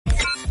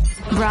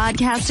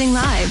Broadcasting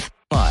live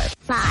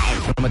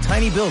From a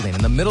tiny building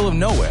in the middle of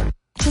nowhere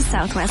to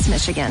Southwest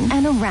Michigan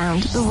and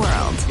around the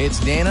world. It's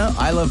Dana,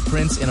 I Love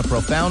Prince in a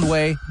Profound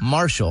Way,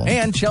 Marshall,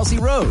 and Chelsea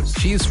Rose.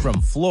 She's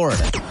from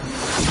Florida.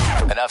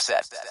 Enough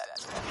said.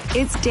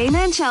 It's Dana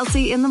and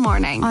Chelsea in the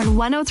morning on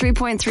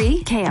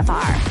 103.3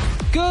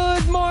 KFR.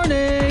 Good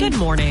morning. Good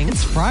morning.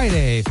 It's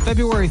Friday,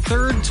 February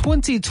 3rd,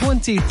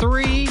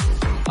 2023.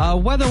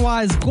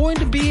 Weather-wise, going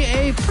to be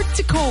a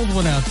pretty cold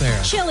one out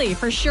there. Chilly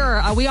for sure.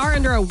 We are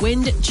under a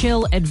wind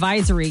chill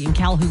advisory in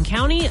Calhoun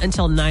County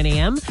until 9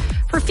 a.m.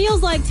 for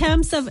feels like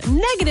temps of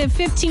negative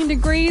 15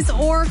 degrees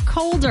or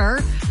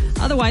colder.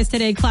 Otherwise,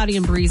 today, cloudy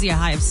and breezy, a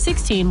high of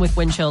 16 with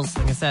wind chills,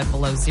 like I said,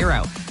 below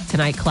 0.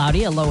 Tonight,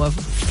 cloudy, a low of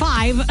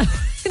 5.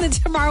 And then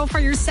tomorrow for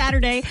your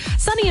Saturday,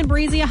 sunny and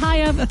breezy, a high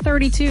of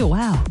 32.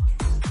 Wow.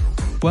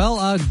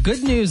 Well,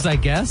 good news, I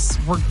guess.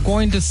 We're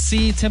going to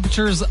see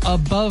temperatures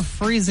above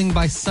freezing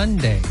by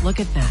Sunday. Look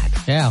at that.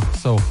 Yeah,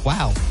 so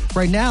wow.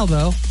 Right now,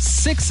 though,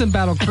 6 in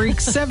Battle Creek,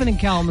 7 in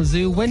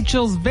Kalamazoo. Wind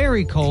chills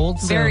very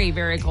cold. So very,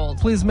 very cold.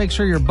 Please make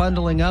sure you're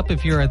bundling up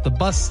if you're at the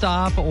bus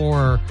stop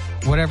or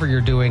whatever you're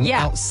doing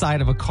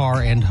outside of a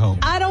car and home.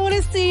 I don't want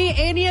to see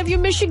any of you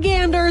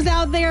Michiganders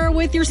out there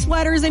with your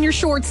sweaters and your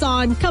shorts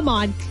on. Come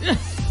on.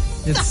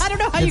 I don't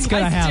know how you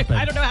guys do it.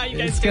 I don't know how you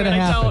guys do it.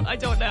 I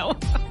don't know.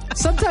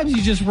 Sometimes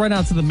you just run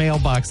out to the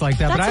mailbox like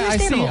that.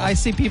 That's but I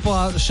see people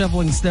out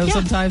shoveling snow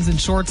sometimes in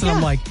shorts, and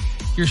I'm like,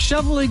 you're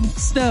shoveling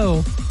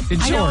snow in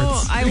shorts. I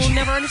know. I will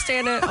never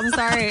understand it. I'm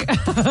sorry.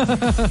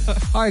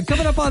 All right,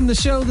 coming up on the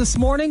show this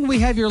morning, we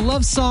have your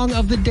love song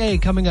of the day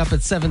coming up at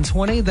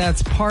 7:20.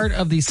 That's part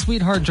of the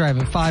Sweetheart Drive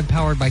at 5,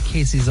 powered by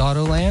Casey's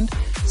Autoland.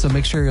 So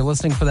make sure you're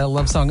listening for that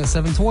love song at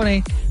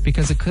 7:20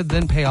 because it could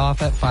then pay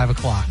off at 5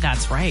 o'clock.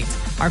 That's right.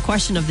 Our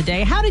question of the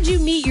day, how did you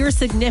meet your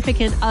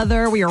significant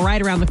other? We are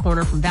right around the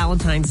corner from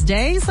Valentine's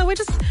Day, so we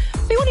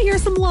want to hear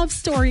some love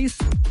stories.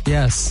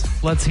 Yes,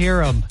 let's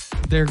hear them.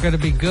 They're going to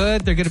be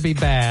good. They're going to be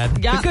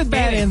bad. Yeah, the good,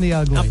 bad, and the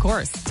ugly. Of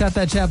course. Tap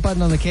that chat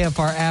button on the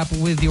KFR app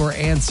with your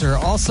answer.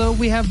 Also,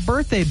 we have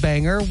Birthday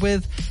Banger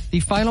with the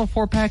final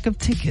 4-pack of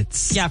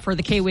tickets. Yeah, for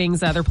the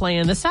K-Wings. They're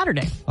playing this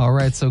Saturday. All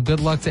right, so good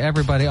luck to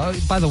everybody. Oh,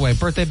 by the way,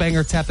 Birthday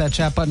Banger, tap that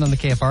chat button on the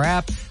KFR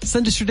app.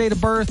 Send us your date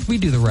of birth. We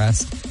do the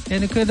rest.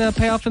 And it could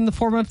pay off in the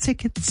form of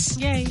tickets.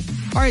 Yay.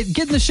 All right,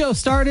 getting the show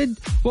started.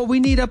 What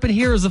we need up in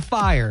here is a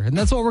fire. And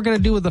that's what we're going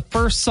to do with the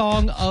first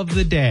song of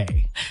the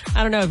day.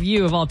 I don't know if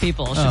you, of all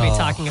people, should be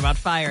talking about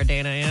fire,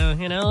 Dana.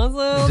 You know,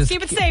 let's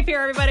keep it safe here,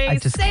 everybody. I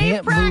just safe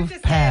can't practices.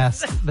 move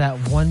past that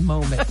one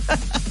moment.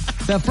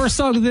 That first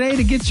song of the day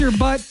to get your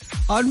butt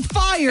on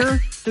fire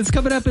is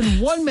coming up in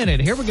 1 minute.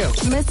 Here we go.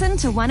 Listen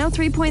to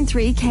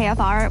 103.3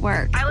 KFR at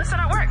work. I listen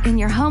at work. In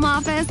your home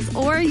office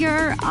or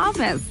your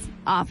office.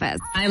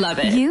 I love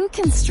it. You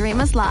can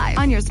stream us live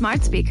on your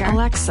smart speaker.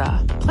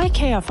 Alexa, play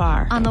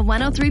KFR. On the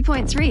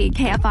 103.3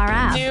 KFR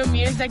app. New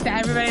music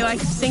that everybody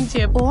likes to sing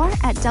to. Or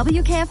at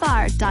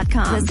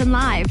WKFR.com. Listen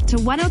live to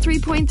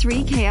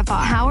 103.3 KFR.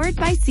 Powered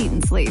by Seat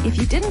and Sleep. If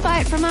you didn't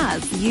buy it from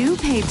us, you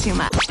paid too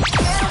much. The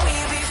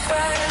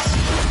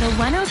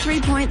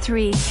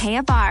 103.3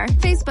 KFR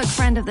Facebook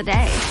Friend of the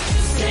Day.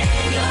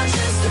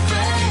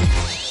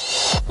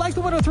 Like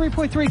the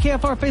 103.3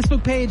 KFR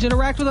Facebook page,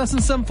 interact with us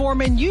in some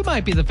form, and you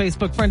might be the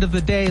Facebook Friend of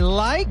the Day,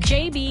 like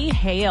JB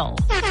Hale.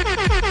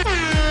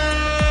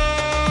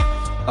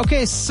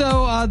 Okay,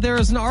 so there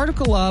is an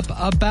article up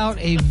about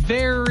a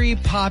very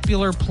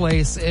popular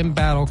place in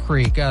Battle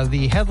Creek.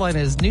 The headline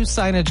is, new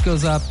signage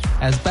goes up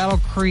as Battle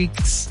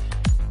Creek's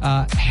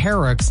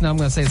Horrocks, now I'm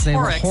going to say its name,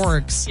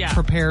 Horrocks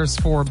prepares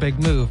for a big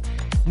move.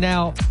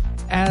 Now,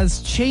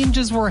 as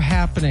changes were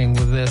happening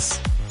with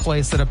this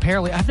place that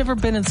apparently, I've never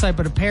been inside,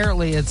 but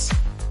apparently it's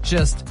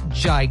just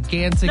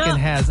gigantic and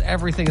has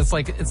everything. It's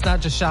like, it's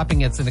not just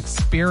shopping, it's an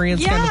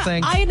experience kind of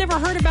thing. I had never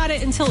heard about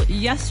it until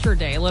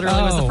yesterday.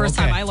 Literally was the first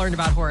time I learned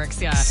about Horrocks,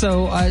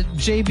 So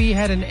JB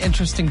had an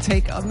interesting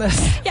take on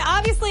this. Yeah,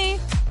 obviously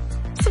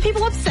some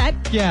people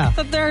upset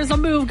that there's a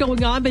move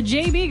going on, but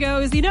JB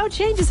goes,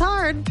 change is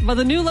hard, but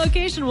the new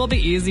location will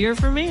be easier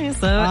for me.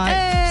 So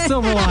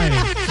silver lining.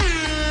 And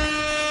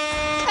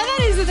that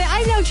is the thing.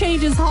 I know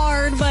change is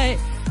hard, but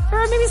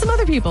or maybe some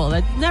other people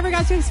that never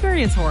got to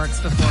experience Horrocks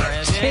before.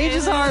 Change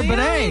is hard, but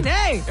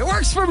hey, it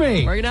works for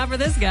me. Working out for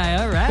this guy,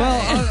 all right.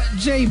 Well,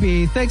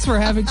 JB, thanks for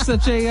having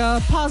such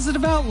a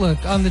positive outlook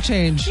on the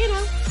change.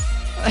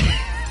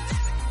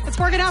 It's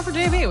working out for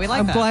JB. We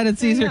like that. I'm glad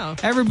it's easier.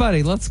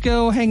 Everybody, let's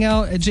go hang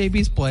out at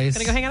JB's place.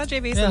 Gonna go hang out at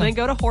JB's and then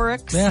go to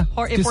Horrocks. Yeah.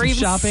 If we're even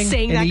shopping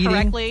saying that eating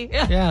correctly.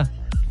 Yeah.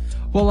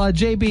 Well,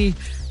 JB,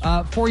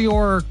 for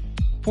your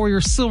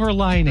silver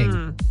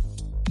lining,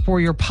 for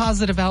your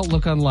positive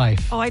outlook on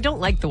life. Oh, I don't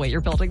like the way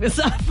you're building this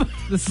up.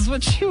 This is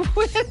what you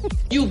win.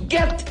 You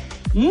get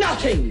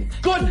nothing.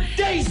 Good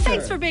day, sir.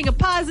 Thanks for being a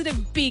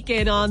positive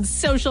beacon on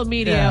social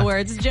media where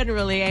it's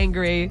generally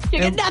angry. You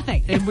get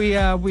nothing. And we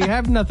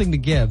have nothing to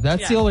give.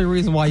 That's the only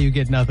reason why you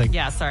get nothing.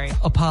 Yeah, sorry.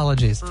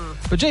 Apologies.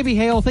 But JB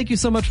Hale, thank you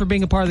so much for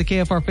being a part of the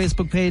KFR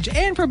Facebook page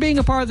and for being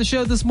a part of the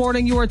show this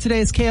morning. You are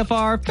today's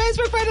KFR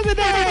Facebook Friend of the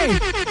Day.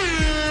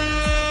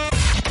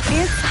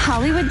 It's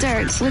Hollywood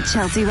Dirt with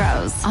Chelsea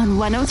Rose on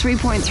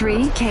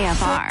 103.3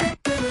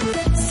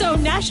 KFR. So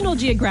National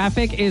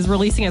Geographic is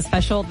releasing a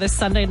special this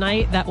Sunday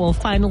night that will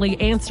finally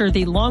answer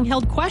the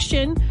long-held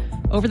question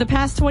over the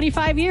past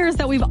 25 years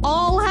that we've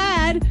all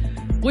had.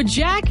 Would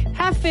Jack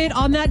have fit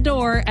on that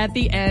door at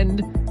the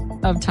end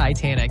of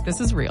Titanic? This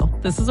is real.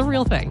 This is a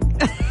real thing.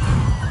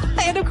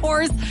 And of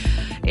course,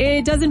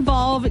 it does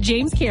involve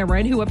James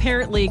Cameron, who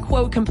apparently,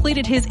 quote,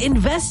 completed his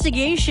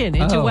investigation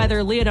into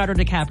whether Leonardo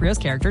DiCaprio's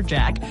character,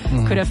 Jack,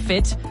 could have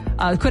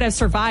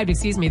survived,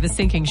 the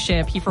sinking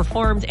ship. He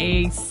performed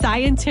a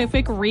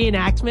scientific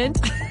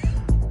reenactment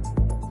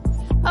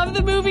of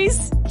the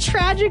movie's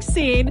tragic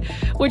scene,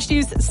 which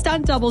used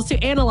stunt doubles to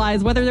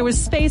analyze whether there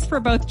was space for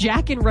both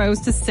Jack and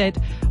Rose to sit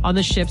on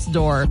the ship's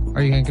door.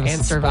 Are you going to give us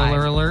a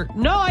spoiler alert?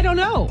 No, I don't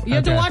know. You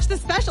have to watch the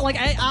special. Like,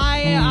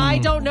 I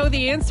don't know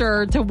the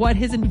answer to what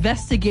his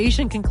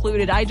investigation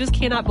concluded. I just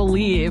cannot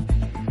believe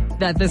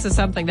that this is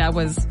something that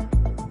was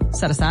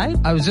set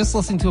aside. I was just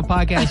listening to a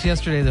podcast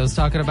yesterday that was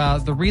talking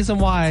about the reason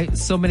why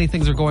so many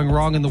things are going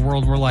wrong in the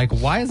world. We're like,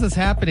 why is this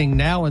happening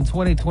now in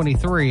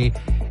 2023?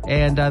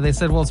 And they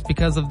said, well, it's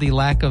because of the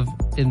lack of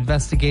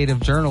investigative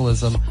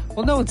journalism.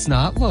 Well, no, it's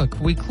not. Look,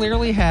 we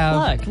clearly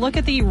have... Look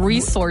at the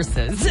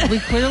resources. We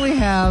clearly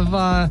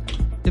have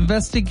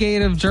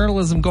investigative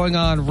journalism going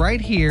on right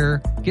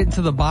here, getting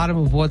to the bottom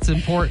of what's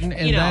important,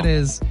 and that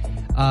is...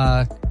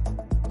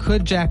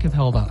 could Jack have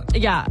held on?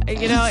 Yeah,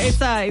 it's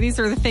these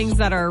are the things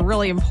that are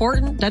really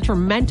important,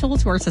 detrimental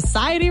to our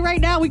society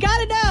right now. We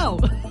gotta know.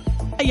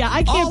 Yeah,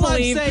 I can't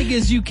believe. All I'm saying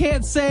is you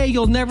can't say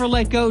you'll never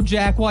let go,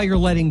 Jack, while you're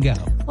letting go.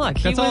 Look,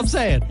 that's all I'm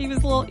saying. He was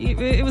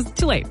it was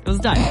too late. It was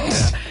done.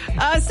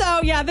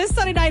 This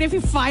Sunday night, if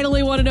you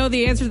finally want to know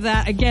the answer to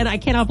that, again, I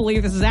cannot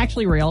believe this is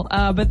actually real.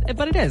 But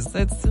it is.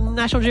 It's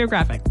National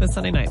Geographic this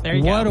Sunday night. There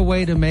you go. What a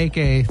way to make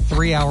a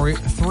 3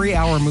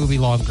 hour movie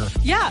longer.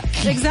 Yeah,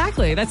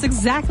 exactly. That's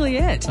exactly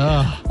it.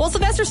 Well,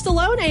 Sylvester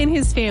Stallone and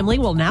his family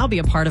will now be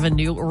a part of a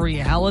new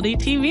reality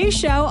TV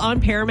show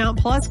on Paramount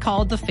Plus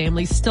called The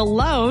Family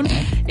Stallone.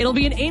 It'll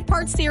be an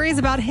 8-part series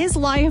about his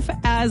life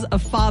as a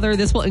father.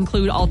 This will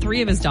include all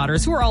 3 of his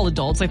daughters, who are all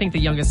adults. I think the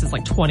youngest is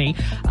like 20.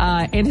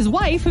 And his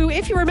wife, who,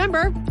 if you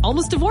remember,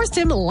 almost divorced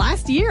him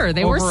last year.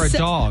 Over a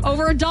dog.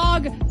 Over a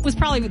dog was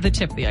probably the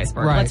tip of the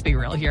iceberg. Right. Let's be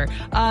real here.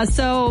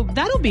 So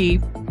that'll be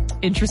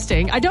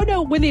interesting. I don't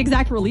know when the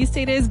exact release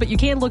date is, but you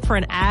can look for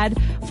an ad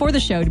for the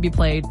show to be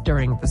played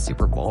during the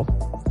Super Bowl.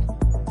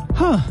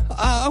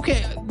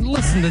 Okay,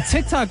 listen, the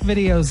TikTok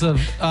videos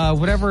of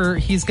whenever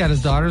he's got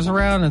his daughters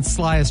around and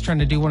Sly is trying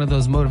to do one of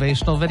those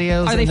motivational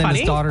videos, and then funny?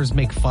 His daughters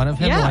make fun of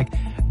him. Yeah. Like,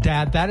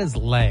 Dad, that is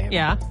lame.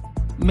 Yeah.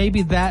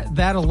 Maybe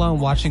that alone,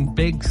 watching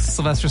big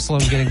Sylvester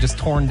Stallone getting just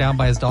torn down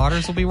by his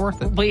daughters, will be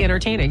worth it. Will be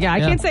entertaining. Yeah, I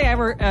can't say I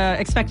ever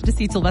expected to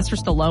see Sylvester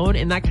Stallone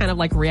in that kind of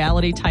like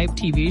reality type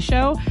TV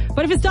show.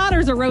 But if his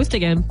daughters are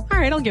roasting him, all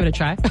right, I'll give it a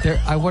try.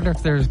 I wonder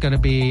if there's going to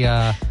be...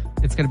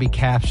 it's going to be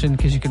captioned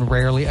because you can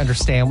rarely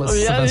understand what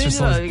Sylvester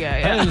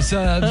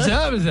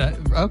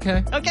Stallone.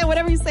 Okay. Okay,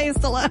 whatever you say is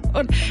Stallone.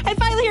 And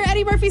finally here,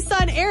 Eddie Murphy's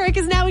son, Eric,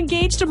 is now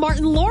engaged to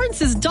Martin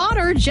Lawrence's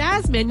daughter,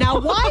 Jasmine. Now,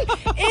 why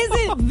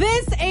isn't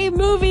this a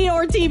movie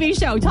or TV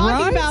show?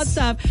 Talking about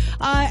stuff.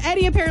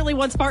 Eddie apparently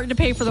wants Martin to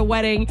pay for the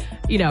wedding.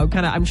 Kind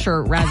of, I'm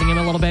sure, razzing him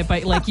a little bit.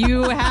 But, like,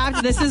 you have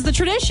to, this is the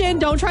tradition.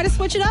 Don't try to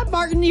switch it up,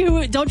 Martin.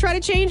 You don't try to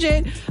change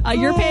it.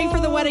 You're paying for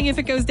the wedding if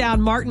it goes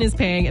down. Martin is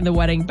paying, and the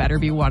wedding better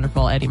be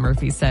wonderful, Eddie Murphy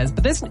says.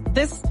 But this,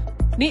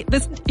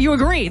 you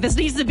agree, this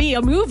needs to be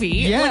a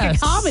movie, like a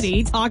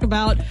comedy. Talk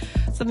about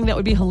something that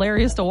would be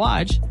hilarious to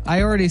watch.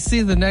 I already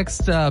see the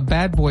next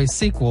Bad Boys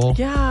sequel.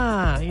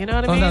 Yeah, you know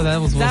what I mean? Oh, no, that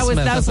was Will Smith.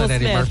 That was Will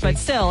Eddie Smith, Murphy. but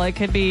still, it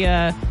could be,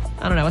 I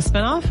don't know, a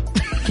spinoff?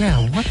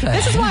 Yeah, what the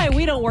This is why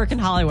we don't work in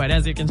Hollywood,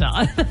 as you can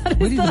tell.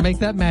 We need to make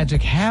that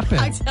magic happen.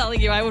 I'm telling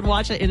you, I would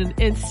watch it in an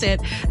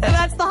instant. And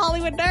that's the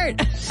Hollywood Nerd.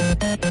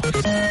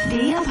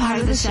 Be a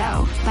part of the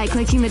show by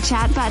clicking the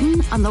chat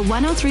button on the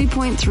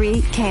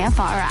 103.3 KFR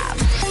app.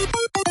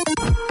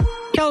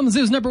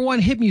 Kalamazoo's #1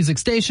 hit music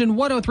station,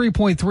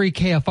 103.3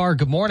 KFR.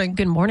 Good morning.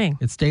 Good morning.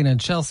 It's Dana and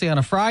Chelsea on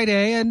a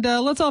Friday, and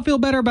let's all feel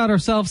better about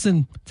ourselves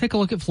and take a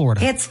look at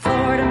Florida. It's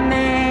Florida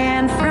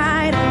Man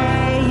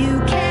Friday.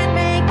 You can't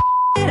make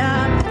it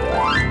up.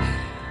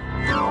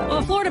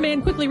 Well, Florida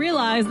man quickly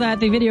realized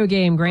that the video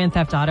game Grand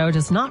Theft Auto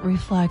does not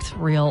reflect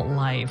real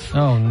life.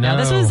 Oh, no. Now,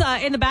 this was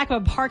in the back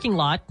of a parking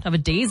lot of a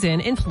Days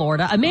Inn in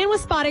Florida. A man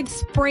was spotted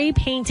spray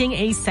painting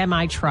a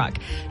semi-truck.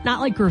 Not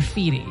like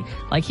graffiti.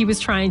 Like he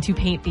was trying to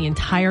paint the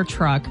entire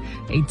truck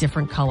a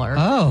different color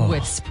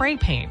with spray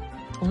paint.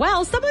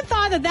 Well, someone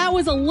thought that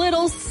was a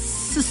little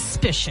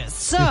suspicious.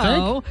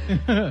 So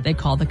they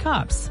called the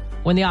cops.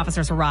 When the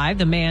officers arrived,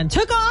 the man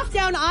took off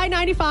down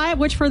I-95,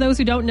 which for those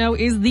who don't know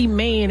is the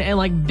main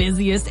and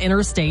busiest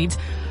interstate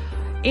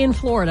in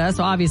Florida.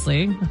 So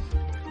obviously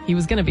he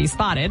was going to be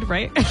spotted,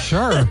 right?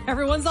 Sure.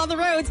 Everyone's on the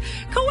roads.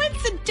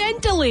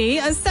 Coincidentally,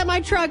 a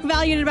semi-truck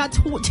valued at about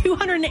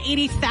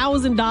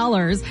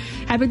 $280,000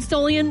 had been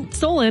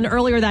stolen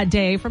earlier that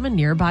day from a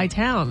nearby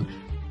town.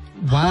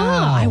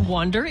 Wow. I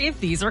wonder if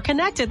these are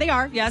connected. They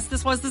are. Yes,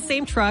 this was the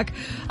same truck.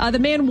 The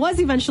man was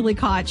eventually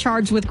caught,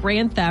 charged with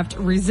grand theft,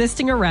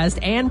 resisting arrest,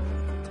 and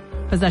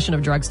possession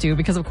of drugs, too,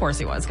 because of course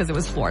he was, because it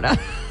was Florida.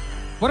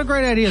 What a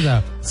great idea,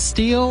 though.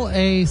 Steal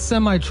a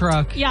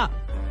semi-truck. Yeah.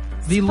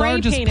 The Spray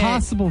largest paint it.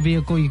 possible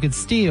vehicle you could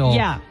steal.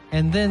 Yeah.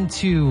 And then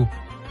to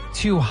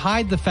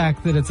hide the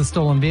fact that it's a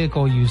stolen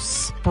vehicle, you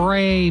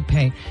spray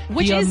paint.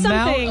 Which the is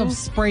amount something- of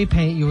spray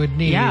paint you would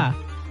need. Yeah.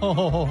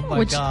 Oh, my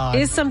Which God.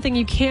 is something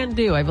you can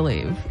do, I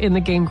believe, in the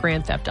game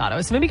Grand Theft Auto.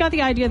 So maybe he got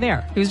the idea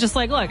there. He was just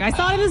like, look, I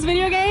saw it in this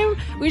video game.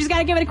 We just got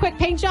to give it a quick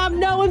paint job.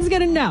 No one's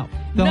going to know.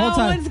 The no whole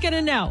time- one's going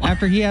to know.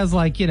 After he has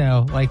like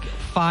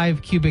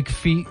 5 cubic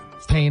feet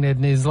painted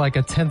and is like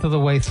a tenth of the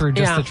way through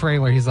just Yeah. the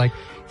trailer, he's like,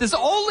 this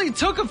only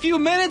took a few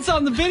minutes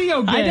on the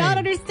video game. I don't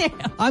understand.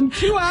 I'm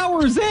 2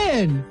 hours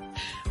in.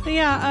 But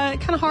yeah,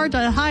 kind of hard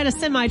to hide a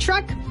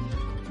semi-truck.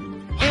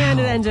 And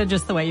it ended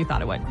just the way you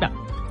thought it would. No,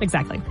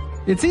 exactly.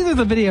 It's either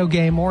the video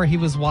game or he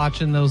was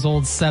watching those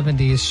old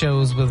 70s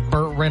shows with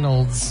Burt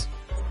Reynolds.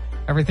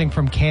 Everything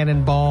from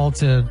Cannonball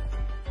to...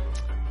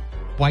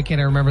 Why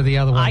can't I remember the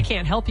other one? I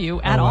can't help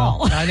you at Oh, well.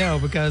 all. I know,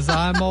 because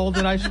I'm old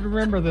and I should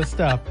remember this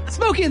stuff.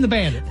 Smokey and the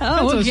Bandit.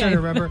 That's what I was trying to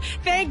remember.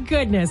 Thank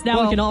goodness. Now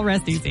Well, we can all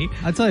rest easy.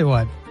 I tell you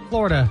what,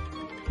 Florida,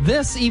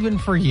 this even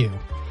for you.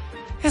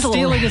 It's a little-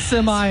 Stealing a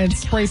semi and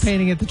spray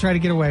painting it to try to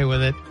get away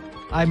with it.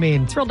 I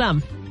mean, It's real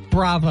dumb.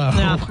 bravo.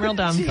 Yeah, real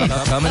dumb.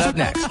 Coming up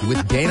next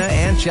with Dana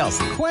and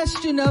Chelsea.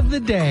 Question of the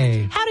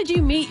day. How did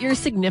you meet your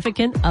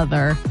significant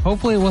other?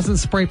 Hopefully it wasn't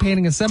spray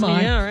painting a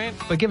semi. Yeah, right.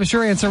 But give us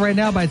your answer right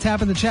now by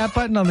tapping the chat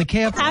button on the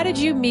KF. How did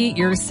you meet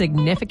your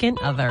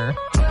significant other?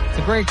 It's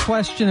a great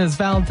question as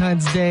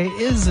Valentine's Day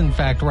is in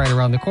fact right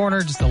around the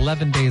corner, just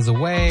 11 days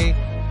away.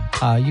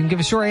 You can give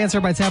us your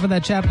answer by tapping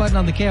that chat button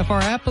on the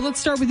KFR app. But let's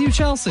start with you,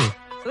 Chelsea.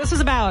 So this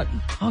was about,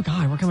 oh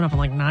God, we're coming up on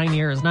like 9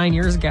 years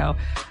ago.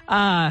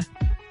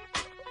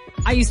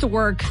 I used to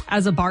work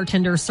as a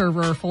bartender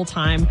server full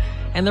time,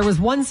 and there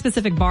was one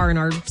specific bar in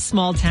our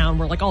small town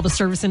where like all the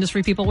service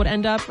industry people would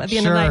end up at the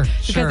end of the night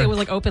because sure. it was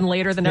like open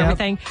later than Yep.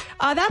 everything.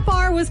 That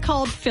bar was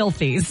called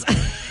Filthy's.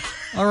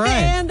 All right.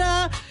 And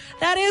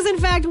that is in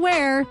fact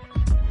where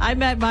I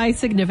met my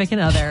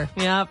significant other.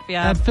 Yep.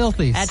 At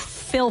Filthy's. At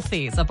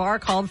Filthy's, a bar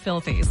called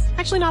Filthy's.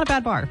 Actually, not a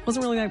bad bar.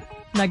 Wasn't really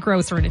that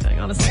gross or anything,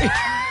 honestly.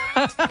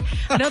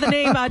 I know the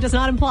name does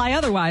not imply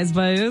otherwise,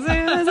 but it was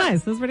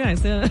nice. It was pretty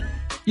nice. Yeah.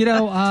 You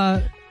know,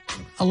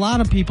 a lot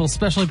of people,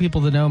 especially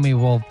people that know me,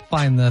 will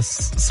find this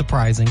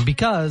surprising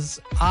because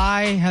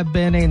I have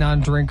been a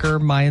non-drinker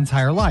my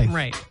entire life.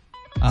 Right.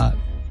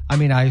 I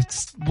mean, I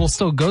will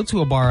still go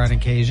to a bar on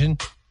occasion,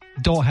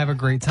 don't have a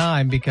great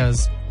time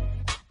because,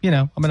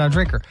 I'm a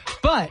non-drinker.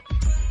 But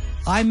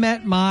I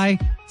met my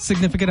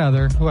significant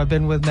other, who I've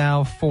been with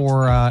now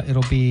for,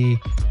 it'll be,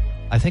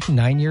 I think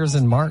 9 years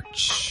in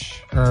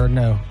March. Or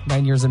no,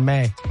 9 years in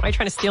May. Why are you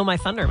trying to steal my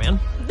thunder,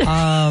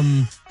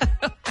 man?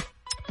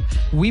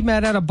 We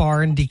met at a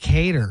bar in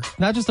Decatur.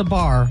 Not just a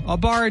bar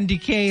in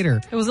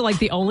Decatur. Was it like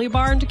the only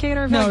bar in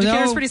Decatur? I feel like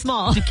Decatur's pretty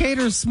small.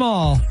 Decatur's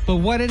small, but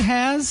what it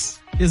has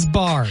is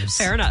bars.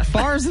 Fair enough.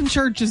 Bars and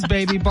churches,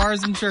 baby.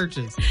 Bars and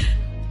churches.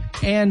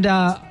 And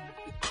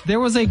there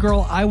was a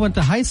girl I went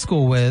to high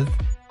school with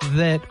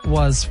that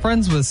was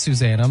friends with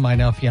Susanna, my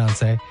now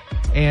fiance.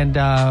 And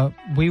I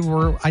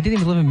didn't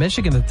even live in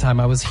Michigan at the time.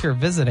 I was here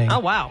visiting. Oh,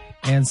 wow.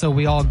 And so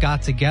we all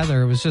got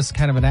together. It was just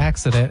kind of an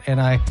accident.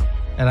 And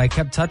I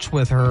kept touch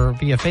with her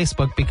via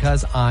Facebook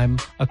because I'm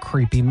a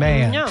creepy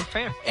man. Yeah,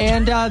 fair.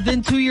 And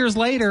then 2 years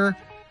later,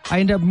 I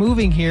ended up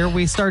moving here.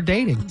 We started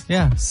dating.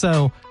 Yeah.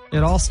 So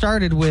it all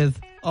started with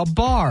a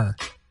bar,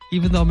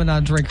 even though I'm a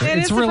non-drinker. It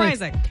is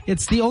surprising.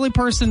 It's the only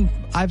person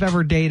I've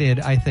ever dated,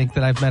 I think,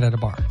 that I've met at a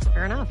bar.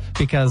 Fair enough.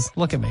 Because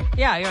look at me.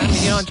 Yeah,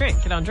 you don't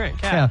drink. You don't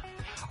drink. Yeah.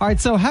 All right.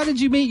 So how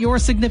did you meet your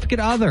significant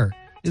other?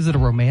 Is it a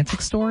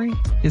romantic story?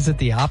 Is it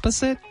the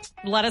opposite?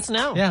 Let us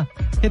know. Yeah.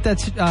 Hit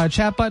that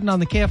chat button on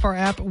the KFR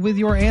app with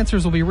your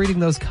answers. We'll be reading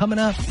those coming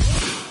up.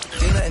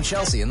 Dana and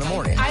Chelsea in the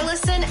morning I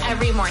listen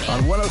every morning.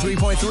 on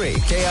 103.3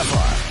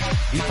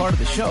 KFR. Be part of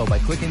the show by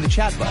clicking the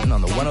chat button on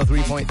the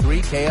 103.3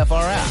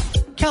 KFR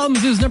app.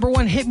 Kalamazoo's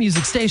 #1 hit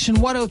music station,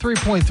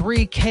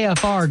 103.3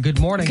 KFR. Good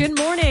morning. Good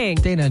morning.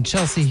 Dana and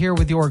Chelsea here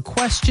with your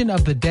question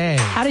of the day.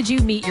 How did you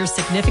meet your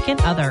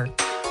significant other?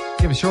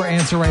 Give us your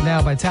answer right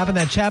now by tapping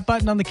that chat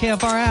button on the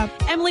KFR app.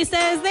 Emily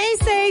says they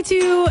say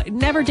to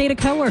never date a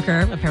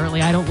coworker.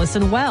 Apparently, I don't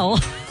listen well.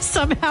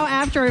 Somehow,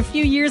 after a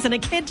few years and a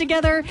kid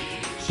together,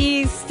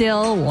 he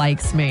still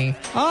likes me.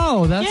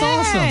 Oh, that's Yay!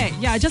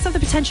 awesome. Yeah, I just have the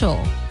potential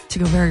to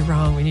go very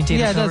wrong when you date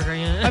a coworker.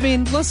 I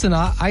mean, listen,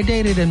 I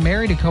dated and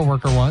married a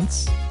coworker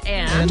once.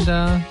 And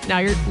now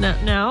you're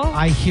now.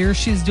 I hear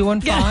she's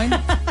doing fine.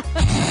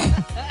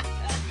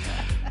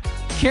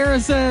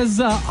 Kara says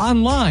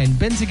online,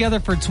 been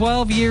together for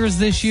 12 years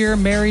this year,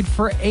 married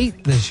for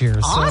 8 this year.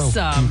 Awesome.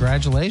 So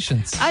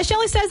congratulations.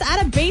 Shelly says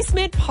at a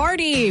basement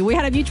party. We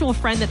had a mutual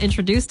friend that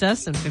introduced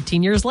us, and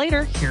 15 years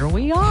later, here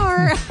we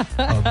are.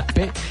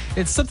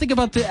 It's something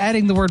about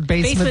adding the word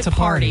basement to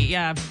party.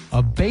 Yeah.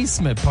 A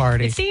basement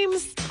party. It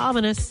seems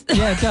ominous.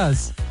 Yeah, it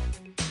does.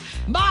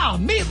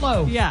 Mom,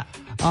 meatloaf. Yeah.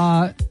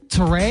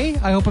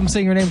 Teray, I hope I'm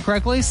saying your name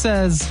correctly,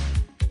 says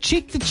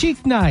cheek to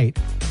cheek night.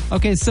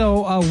 Okay,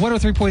 so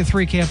 103.3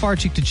 KFR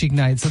cheek to cheek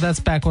night. So that's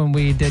back when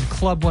we did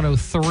Club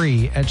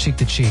 103 at cheek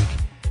to cheek.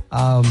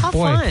 How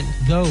fun.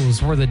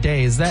 Those were the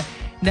days.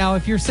 Now,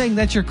 if you're saying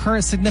that's your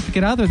current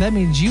significant other, that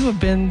means you have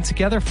been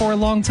together for a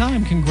long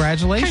time.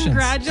 Congratulations.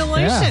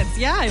 Congratulations.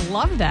 Yeah, I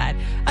love that.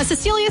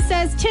 Cecilia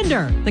says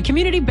Tinder, the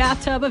community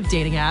bathtub of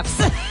dating apps.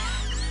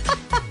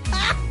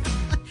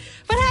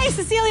 But hey,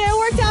 Cecilia, it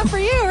worked out for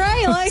you,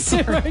 right?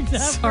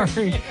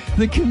 Sorry.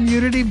 The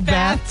community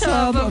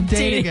bathtub of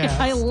dating apps.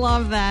 I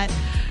love that.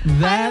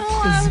 That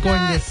is going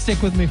to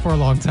stick with me for a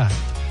long time.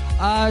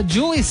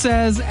 Julie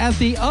says, at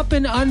the Up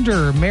and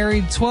Under,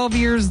 married 12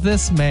 years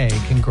this May.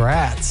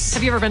 Congrats.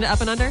 Have you ever been to Up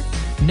and Under?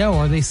 No,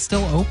 are they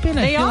still open?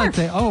 They are. Like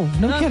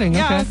no kidding.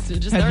 Yeah,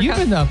 Okay. Have you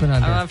been to Up and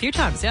Under? A few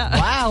times, yeah.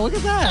 Wow, look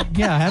at that.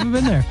 Yeah, I haven't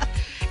been there.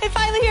 And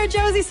finally here,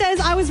 Josie says,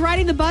 I was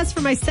riding the bus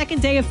for my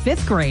second day of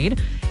 5th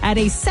grade at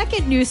a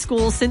second new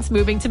school since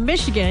moving to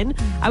Michigan.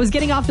 I was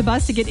getting off the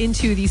bus to get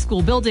into the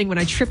school building when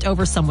I tripped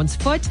over someone's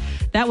foot.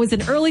 That was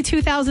in early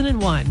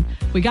 2001.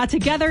 We got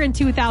together in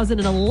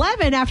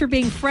 2011 after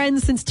being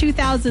friends since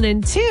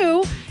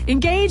 2002,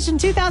 engaged in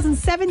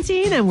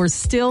 2017, and we're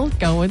still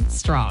going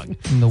strong.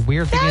 And the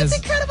weird thing is,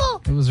 that's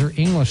incredible. It was her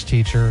English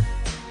teacher.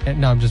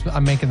 No,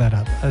 I'm making that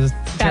up.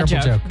 Bad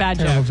joke. Terrible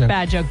joke.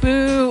 Bad joke.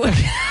 Boo.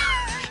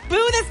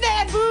 Boo this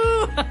man,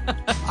 boo!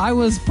 I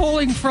was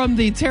pulling from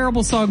the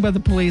terrible song by The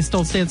Police,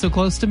 Don't Stand So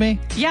Close to Me.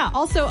 Yeah,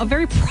 also a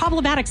very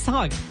problematic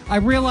song. I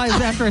realized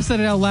after I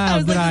said it out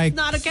loud that I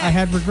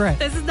had regret.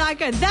 This is not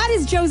good. That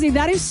is, Josie,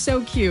 that is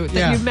so cute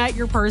that you met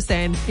your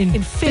person in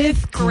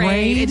 5th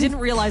grade. I didn't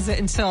realize it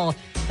until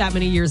that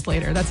many years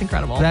later. That's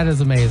incredible. That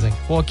is amazing.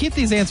 Well, keep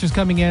these answers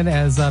coming in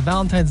as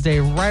Valentine's Day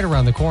right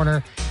around the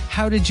corner.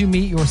 How did you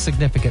meet your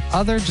significant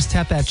other? Just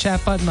tap that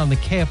chat button on the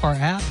KFR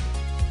app.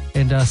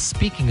 And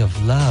speaking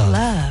of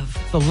love,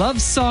 the love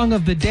song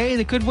of the day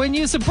that could win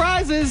you some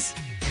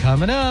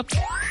coming up.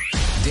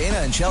 Dana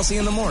and Chelsea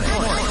in the morning.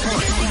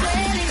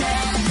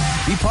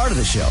 Be part of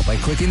the show by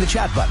clicking the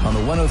chat button on the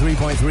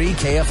 103.3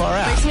 KFR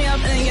app. Wakes me up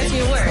and then gets me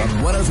to work. On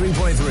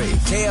 103.3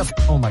 KFR.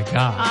 Oh my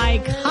God.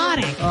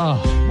 Iconic.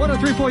 Oh,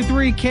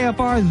 103.3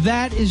 KFR.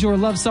 That is your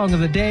love song of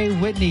the day.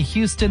 Whitney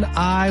Houston,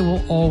 I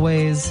Will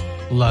Always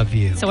Love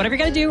You. So whatever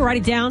you're going to do, write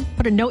it down,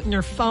 put a note in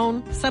your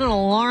phone, set an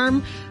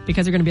alarm,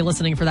 because you're going to be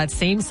listening for that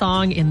same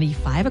song in the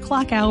 5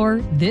 o'clock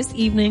hour this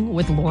evening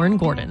with Lauren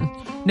Gordon.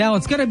 Now,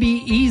 it's going to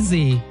be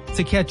easy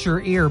to catch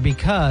your ear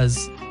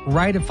because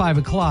right at 5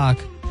 o'clock,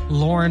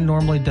 Lauren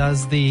normally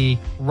does the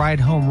Ride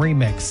Home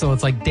remix. So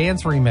it's like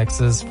dance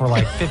remixes for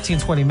like 15,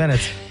 20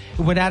 minutes.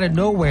 When out of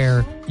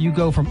nowhere, you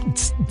go from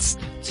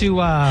to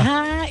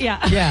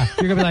yeah,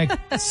 you're gonna be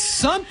like,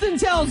 something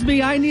tells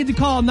me I need to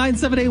call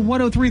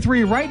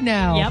 978-1033 right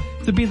now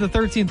to be the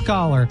 13th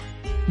caller.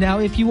 Now,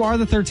 if you are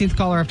the 13th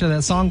caller after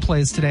that song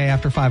plays today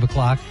after 5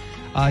 o'clock,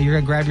 you're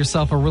gonna grab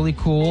yourself a really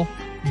cool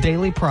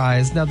daily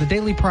prize. Now, the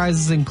daily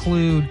prizes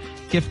include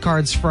gift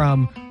cards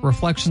from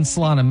Reflection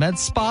Salon and Med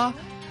Spa,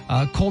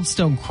 Cold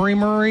Stone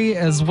Creamery,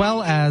 as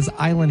well as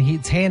Island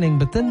Heat Tanning,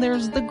 but then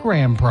there's the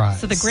grand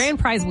prize. So the grand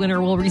prize winner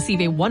will receive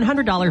a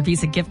 $100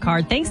 Visa gift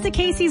card thanks to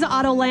Casey's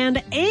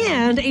Autoland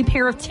and a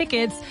pair of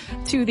tickets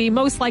to the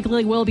most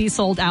likely will be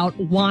sold out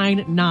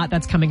Wine Not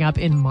that's coming up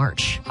in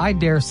March. I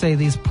dare say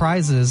these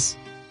prizes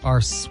are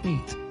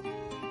sweet.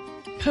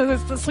 Because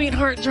it's the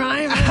Sweetheart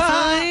Drive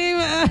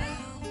time.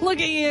 Look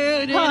at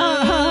you.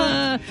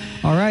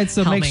 All right,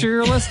 so Help make me. sure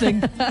you're listening.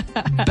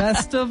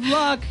 Best of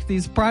luck.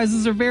 These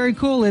prizes are very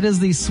cool. It is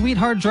the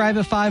Sweetheart Drive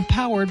at 5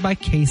 powered by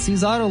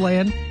Casey's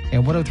Autoland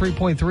and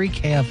 103.3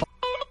 KFR.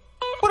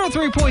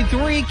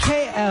 103.3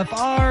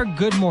 KFR.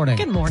 Good morning.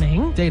 Good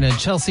morning. Dana and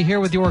Chelsea here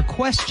with your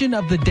question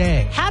of the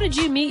day. How did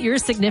you meet your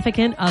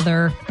significant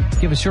other?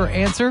 Give us your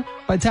answer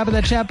by tapping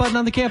that chat button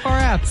on the KFR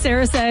app.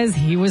 Sarah says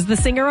he was the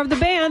singer of the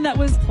band that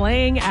was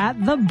playing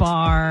at the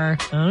bar.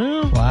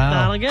 Oh, Wow.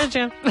 That'll get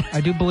you.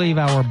 I do believe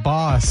our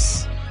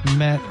boss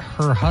met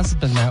her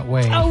husband that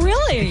way. Oh,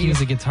 really? He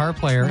was a guitar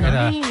player in a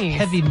Nice.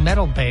 heavy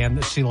metal band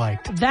that she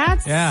liked.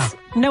 That's, Yeah.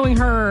 knowing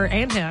her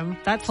and him,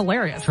 that's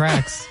hilarious.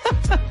 Tracks.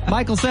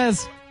 Michael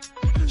says,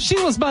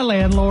 she was my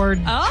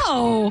landlord.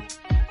 Oh,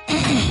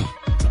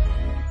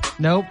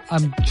 Nope.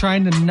 I'm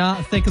trying to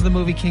not think of the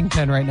movie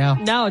Kingpin right now.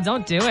 no,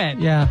 don't do it.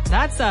 Yeah.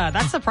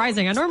 That's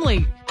surprising. I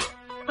normally,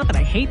 not that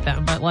I hate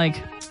them, but like,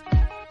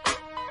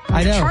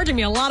 I you're know. charging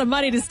me a lot of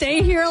money to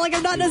stay here. Like,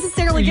 I'm not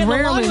necessarily getting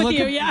along with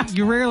you.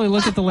 You rarely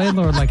look at the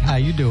landlord like, how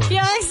you doing?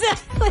 Yeah,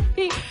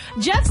 exactly.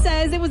 Jeff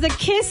says it was a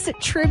Kiss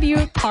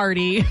tribute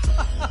party.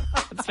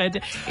 That's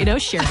fantastic.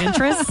 Shared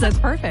interests. That's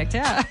perfect.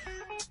 Yeah.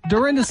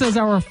 Dorinda says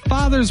our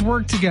fathers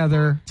worked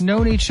together,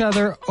 known each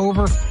other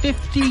over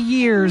 50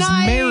 years,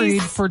 Nice.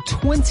 married for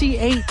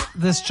 28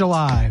 this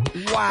July.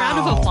 Wow. Round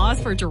of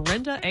applause for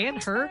Dorinda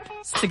and her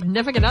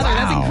significant other.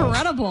 That's Wow.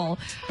 incredible.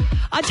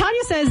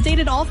 Tanya says,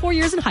 dated all 4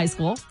 years in high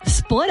school,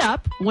 split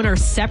up, went our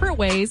separate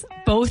ways,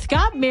 both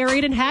got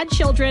married and had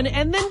children,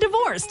 and then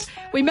divorced.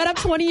 We met up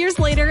 20 years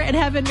later and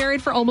have been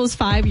married for almost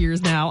 5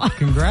 years now.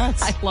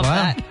 Congrats. I love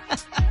that.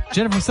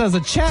 Jennifer says,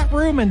 a chat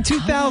room in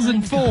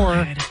 2004. Oh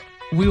my God.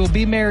 We will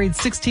be married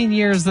 16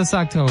 years this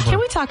October. Can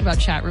we talk about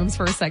chat rooms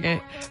for a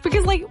second?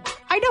 Because, like,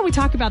 I know we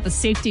talk about the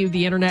safety of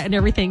the internet and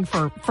everything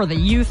for the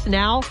youth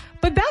now,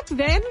 but back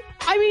then,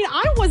 I mean,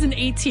 I wasn't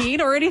 18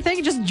 or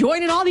anything, just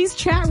joining all these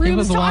chat rooms,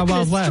 was the Wild talking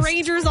Wild to West.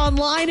 strangers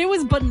online. It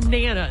was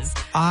bananas.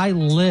 I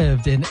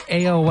lived in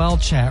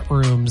AOL chat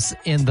rooms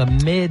in the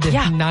mid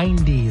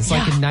 90s,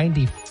 like in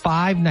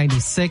 95,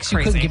 96. You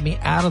Crazy. couldn't get me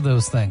out of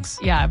those things.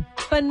 Yeah,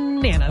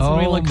 bananas when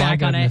we Oh, look my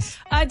back on it.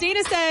 goodness.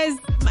 Dana says,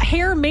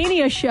 Hair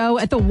Mania show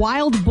at the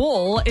Wild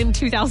Bull in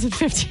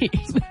 2015.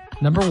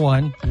 Number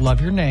one, love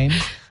your name.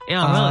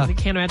 Yeah, well, I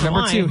can't imagine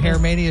Number why. two, Hair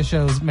Mania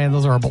shows, man,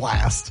 those are a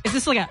blast. Is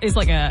this like a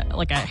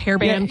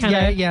hairband kind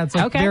of? Yeah, it's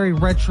like very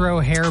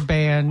retro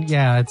hairband.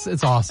 Yeah,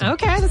 it's awesome.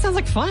 Okay, that sounds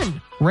like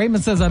fun.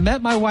 Raymond says, I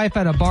met my wife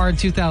at a bar in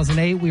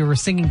 2008. We were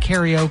singing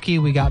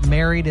karaoke. We got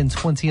married in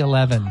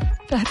 2011.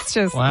 That's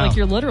just Wow. like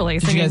you're literally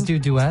Did singing. you guys do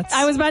duets?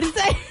 I was about to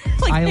say.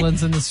 like,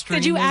 Islands in the Stream.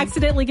 Did you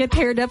accidentally get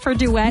paired up for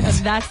duet and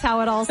that's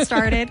how it all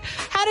started?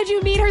 How did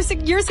you meet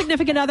your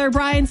significant other?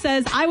 Brian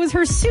says, I was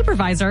her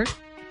supervisor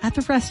at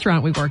the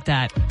restaurant we worked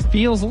at.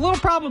 Feels a little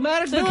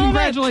problematic, but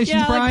congratulations,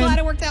 yeah, Brian. Glad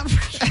it worked out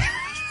for you.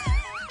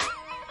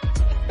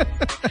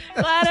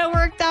 Glad it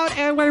worked out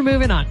and we're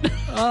moving on.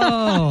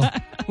 Oh,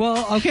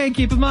 well, okay.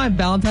 Keep in mind,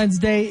 Valentine's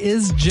Day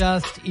is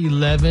just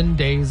 11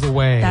 days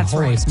away. That's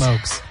Holy right.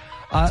 smokes.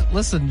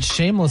 Listen,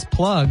 shameless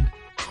plug.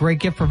 Great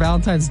gift for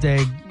Valentine's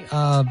Day.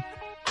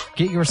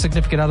 Get your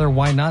significant other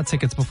Why Not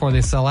tickets before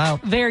they sell out.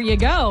 There you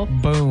go.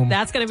 Boom.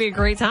 That's going to be a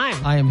great time.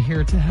 I am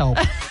here to help.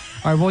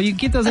 All right, well, you can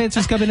get those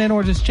answers coming in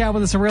or just chat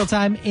with us in real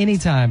time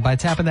anytime by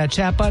tapping that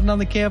chat button on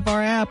the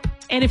KFR app.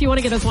 And if you want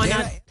to get those Why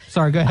Not...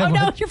 Sorry, go ahead. Oh,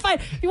 no, you're fine.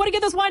 If you want to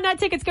get those Why Not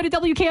tickets, go to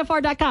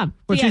WKFR.com.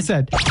 What The she end.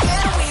 said. The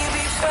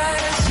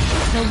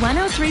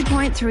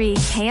 103.3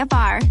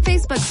 KFR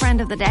Facebook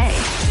friend of the day.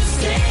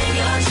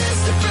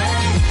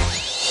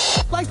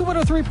 Like the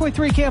 103.3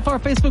 KFR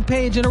Facebook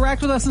page,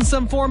 interact with us in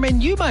some form,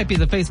 and you might be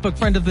the Facebook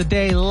friend of the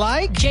day,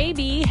 like...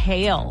 JB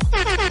Hale.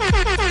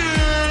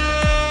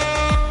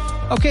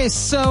 Okay,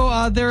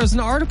 so there is an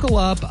article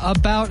up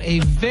about a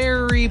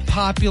very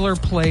popular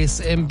place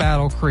in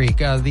Battle Creek.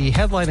 The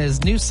headline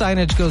is, new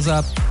signage goes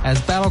up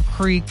as Battle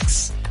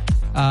Creek's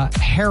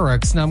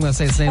Horrocks, now I'm going to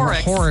say his name,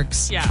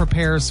 Horrocks, Yeah.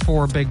 prepares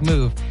for a big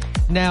move.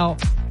 Now,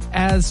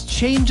 as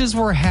changes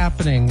were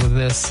happening with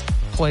this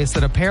place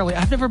that apparently,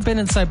 I've never been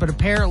inside, but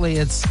apparently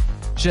it's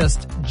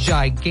just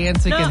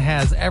gigantic and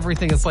has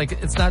everything. It's like,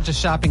 it's not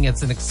just shopping,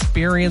 it's an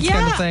experience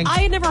kind of thing. I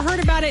had never heard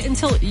about it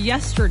until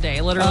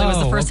yesterday. Literally was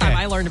the first time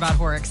I learned about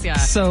Horrocks. Yeah.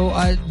 So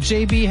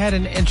JB had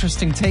an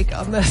interesting take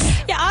on this.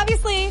 Yeah,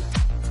 obviously,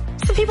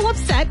 some people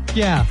upset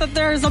that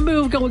there's a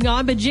move going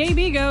on, but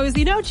JB goes,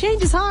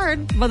 change is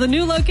hard, but the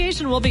new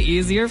location will be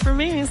easier for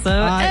me. So,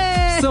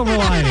 silver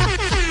lining. And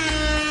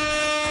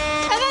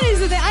that is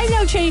the thing. I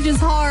know change is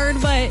hard,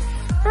 but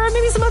there are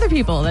maybe some other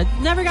people that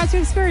never got to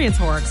experience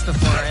Horrocks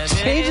before.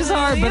 Change is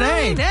hard, but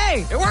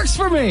hey, it works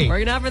for me.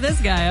 Working out for this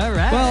guy. All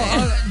right.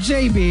 Well,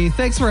 JB,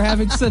 thanks for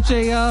having such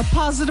a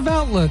positive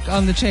outlook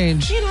on the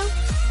change.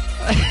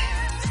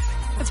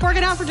 It's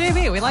working out for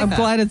JB. We like that. I'm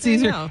glad it's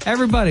easier. Know.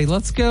 Everybody,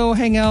 let's go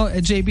hang out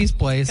at JB's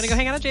place. Gonna go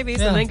hang out at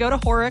JB's and then go to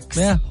Horrocks.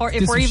 Yeah. Or Do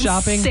if we're some even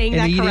shopping saying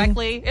and that eating.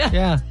 correctly.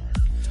 Yeah.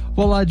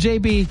 Well,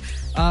 JB,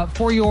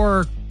 for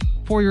your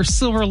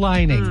silver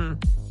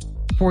lining,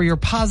 for your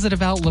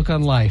positive outlook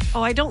on life.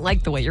 Oh, I don't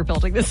like the way you're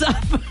building this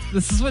up.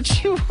 This is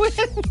what you win.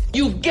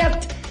 You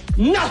get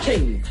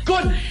nothing.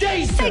 Good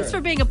day, sir. Thanks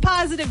for being a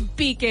positive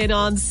beacon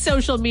on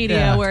social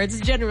media where it's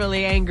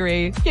generally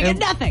angry. You get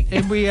nothing.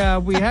 And we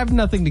have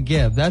nothing to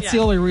give. That's the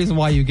only reason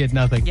why you get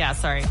nothing. Yeah,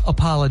 sorry.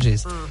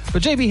 Apologies.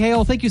 But JB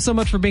Hale, thank you so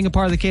much for being a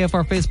part of the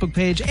KFR Facebook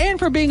page and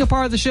for being a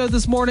part of the show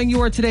this morning.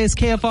 You are today's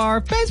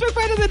KFR Facebook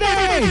friend of the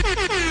day.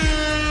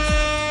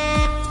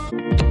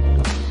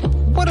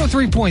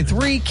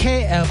 103.3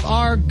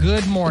 KFR,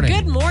 good morning.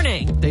 Good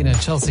morning. Dana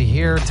and Chelsea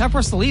here. Time for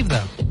us to leave,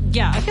 though.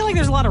 Yeah, I feel like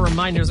there's a lot of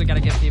reminders we got to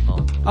give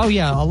people. Oh,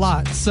 yeah, a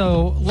lot.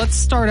 So let's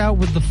start out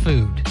with the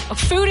food.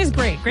 Food is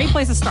great. Great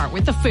place to start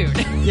with the food.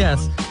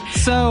 Yes.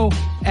 So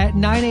at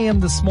 9 a.m.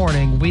 this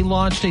morning, we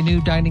launched a new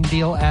dining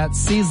deal at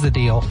Seize the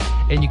Deal.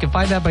 And you can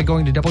find that by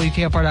going to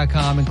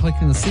WKFR.com and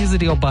clicking the Seize the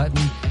Deal button.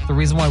 The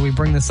reason why we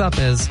bring this up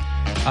is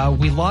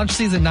we launched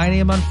these at 9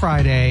 a.m. on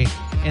Friday,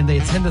 and they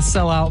tend to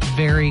sell out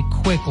very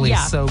quickly.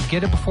 Yeah. So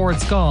get it before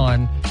it's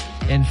gone.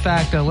 In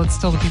fact, let's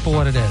tell the people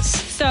what it is.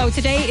 So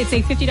today it's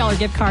a $50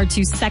 gift card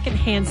to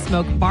Secondhand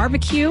Smoke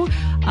Barbecue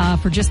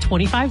for just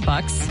 $25.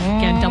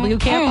 Again,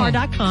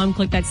 WKFR.com.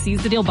 Click that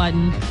Seize the Deal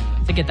button.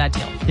 to get that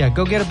deal. Yeah,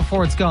 go get it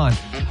before it's gone.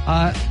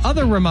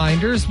 Other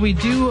reminders, we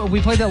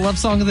played that love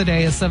song of the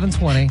day at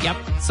 7:20. Yep.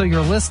 So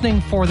you're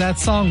listening for that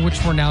song,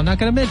 which we're now not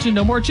going to mention.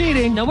 No more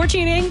cheating. No more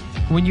cheating.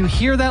 When you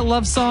hear that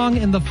love song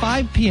in the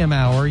 5 p.m.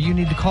 hour, you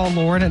need to call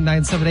Lauren at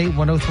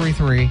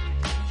 978-1033.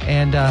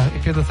 And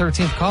if you're the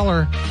 13th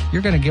caller,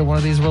 you're going to get one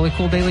of these really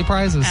cool daily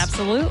prizes.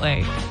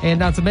 Absolutely. And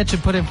not to mention,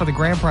 put in for the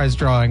grand prize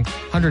drawing,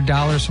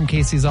 $100 from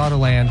Casey's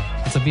Autoland.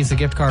 It's a Visa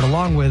gift card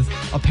along with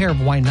a pair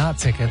of Why Not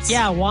tickets.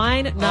 Yeah,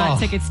 Wine Not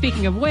tickets,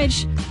 speaking of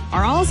which,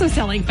 are also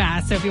selling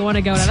fast. So if you want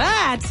to go to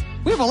that,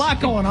 We have a lot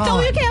going on.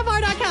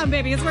 WKFR.com,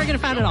 baby. It's where you're going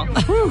to find it all.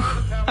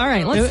 All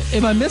right.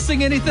 Am I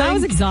missing anything? That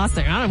was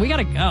exhausting. I don't know. We got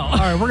to go. All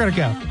right, we're going to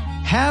go.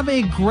 Have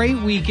a great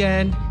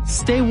weekend.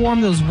 Stay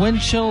warm. Those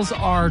wind chills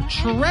are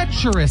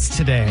treacherous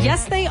today.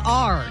 Yes, they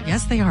are.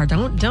 Yes, they are.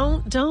 Don't,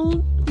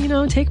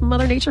 take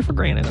Mother Nature for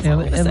granted. That's all I'm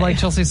gonna And say. like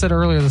Chelsea said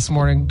earlier this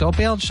morning, don't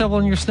be out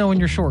shoveling your snow in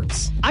your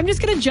shorts. I'm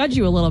just going to judge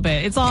you a little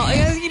bit. It's all,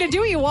 do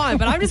what you want,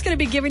 but I'm just going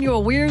to be giving you a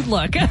weird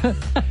look.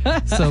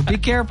 So be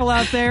careful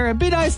out there and be nice